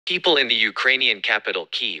People in the Ukrainian capital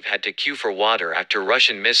Kyiv had to queue for water after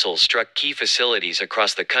Russian missiles struck key facilities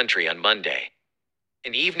across the country on Monday.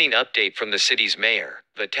 An evening update from the city's mayor,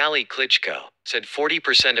 Vitaly Klitschko, said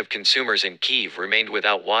 40% of consumers in Kyiv remained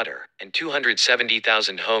without water, and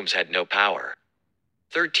 270,000 homes had no power.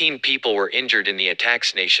 13 people were injured in the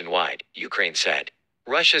attacks nationwide, Ukraine said.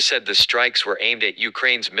 Russia said the strikes were aimed at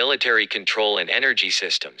Ukraine's military control and energy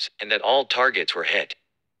systems, and that all targets were hit.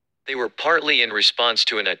 They were partly in response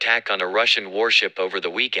to an attack on a Russian warship over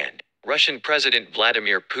the weekend, Russian President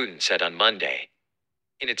Vladimir Putin said on Monday.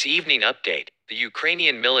 In its evening update, the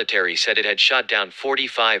Ukrainian military said it had shot down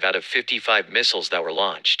 45 out of 55 missiles that were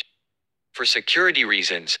launched. For security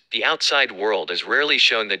reasons, the outside world has rarely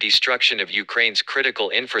shown the destruction of Ukraine's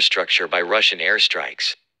critical infrastructure by Russian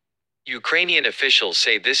airstrikes. Ukrainian officials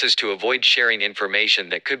say this is to avoid sharing information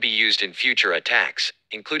that could be used in future attacks,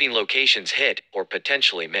 including locations hit or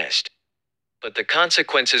potentially missed. But the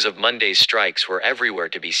consequences of Monday's strikes were everywhere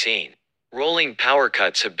to be seen. Rolling power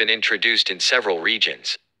cuts have been introduced in several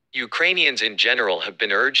regions. Ukrainians in general have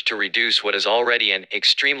been urged to reduce what is already an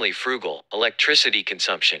extremely frugal electricity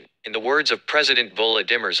consumption, in the words of President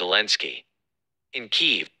Volodymyr Zelensky. In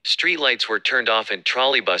Kyiv, streetlights were turned off and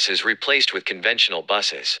trolleybuses replaced with conventional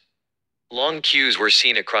buses. Long queues were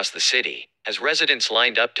seen across the city, as residents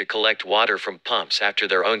lined up to collect water from pumps after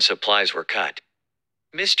their own supplies were cut.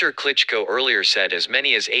 Mr. Klitschko earlier said as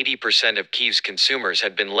many as 80% of Kyiv's consumers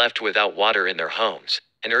had been left without water in their homes,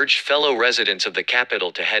 and urged fellow residents of the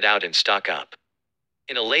capital to head out and stock up.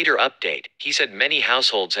 In a later update, he said many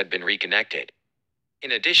households had been reconnected.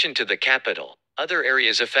 In addition to the capital, other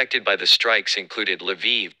areas affected by the strikes included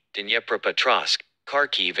Lviv, Dnipropetrovsk,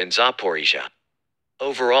 Kharkiv and Zaporizhia.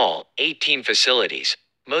 Overall, 18 facilities,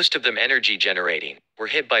 most of them energy generating, were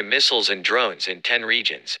hit by missiles and drones in 10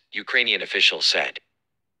 regions, Ukrainian officials said.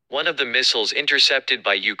 One of the missiles intercepted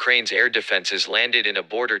by Ukraine's air defenses landed in a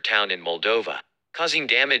border town in Moldova, causing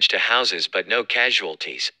damage to houses but no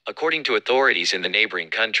casualties, according to authorities in the neighboring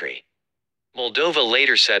country. Moldova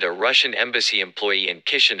later said a Russian embassy employee in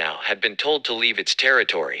Chisinau had been told to leave its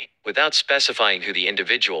territory, without specifying who the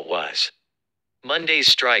individual was. Monday's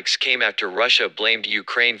strikes came after Russia blamed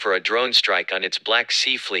Ukraine for a drone strike on its Black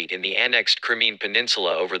Sea fleet in the annexed Crimean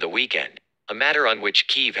Peninsula over the weekend, a matter on which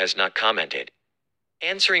Kyiv has not commented.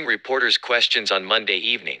 Answering reporters' questions on Monday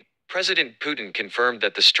evening, President Putin confirmed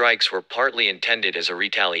that the strikes were partly intended as a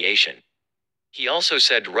retaliation. He also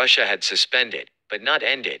said Russia had suspended, but not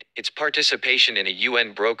ended, its participation in a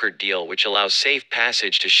UN-brokered deal which allows safe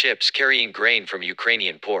passage to ships carrying grain from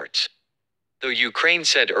Ukrainian ports. Though Ukraine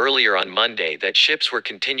said earlier on Monday that ships were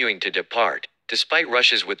continuing to depart, despite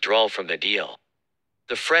Russia's withdrawal from the deal.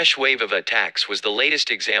 The fresh wave of attacks was the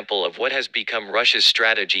latest example of what has become Russia's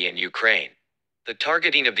strategy in Ukraine. The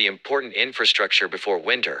targeting of the important infrastructure before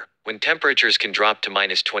winter, when temperatures can drop to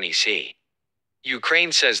 -20 C.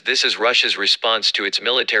 Ukraine says this is Russia's response to its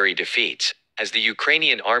military defeats, as the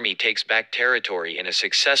Ukrainian army takes back territory in a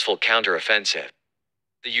successful counteroffensive.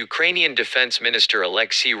 The Ukrainian Defense Minister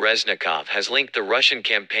Alexei Reznikov has linked the Russian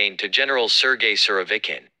campaign to General Sergei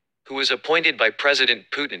Surovikin, who was appointed by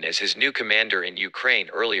President Putin as his new commander in Ukraine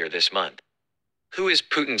earlier this month. Who is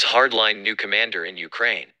Putin's hardline new commander in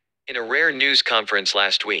Ukraine? In a rare news conference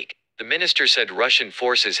last week, the minister said Russian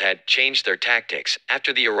forces had changed their tactics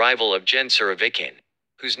after the arrival of Gen Surovikin,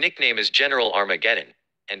 whose nickname is General Armageddon,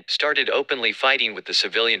 and started openly fighting with the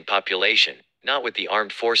civilian population, not with the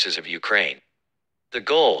armed forces of Ukraine. The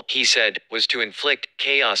goal, he said, was to inflict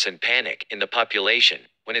chaos and panic in the population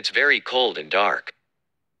when it's very cold and dark.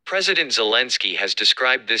 President Zelensky has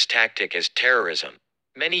described this tactic as terrorism.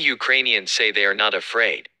 Many Ukrainians say they are not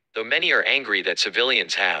afraid, though many are angry that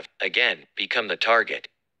civilians have, again, become the target.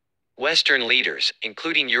 Western leaders,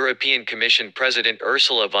 including European Commission President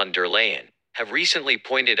Ursula von der Leyen, have recently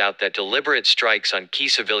pointed out that deliberate strikes on key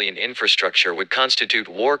civilian infrastructure would constitute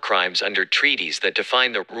war crimes under treaties that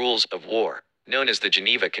define the rules of war, known as the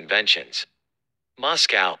Geneva Conventions.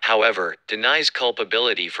 Moscow, however, denies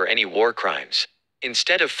culpability for any war crimes.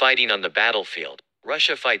 Instead of fighting on the battlefield,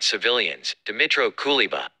 Russia fights civilians, Dmytro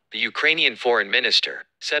Kuleba, the Ukrainian foreign minister,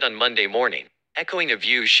 said on Monday morning, echoing a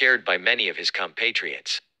view shared by many of his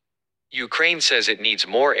compatriots. Ukraine says it needs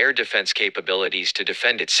more air defense capabilities to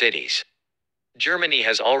defend its cities. Germany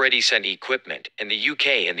has already sent equipment, and the UK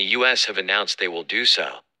and the US have announced they will do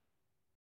so.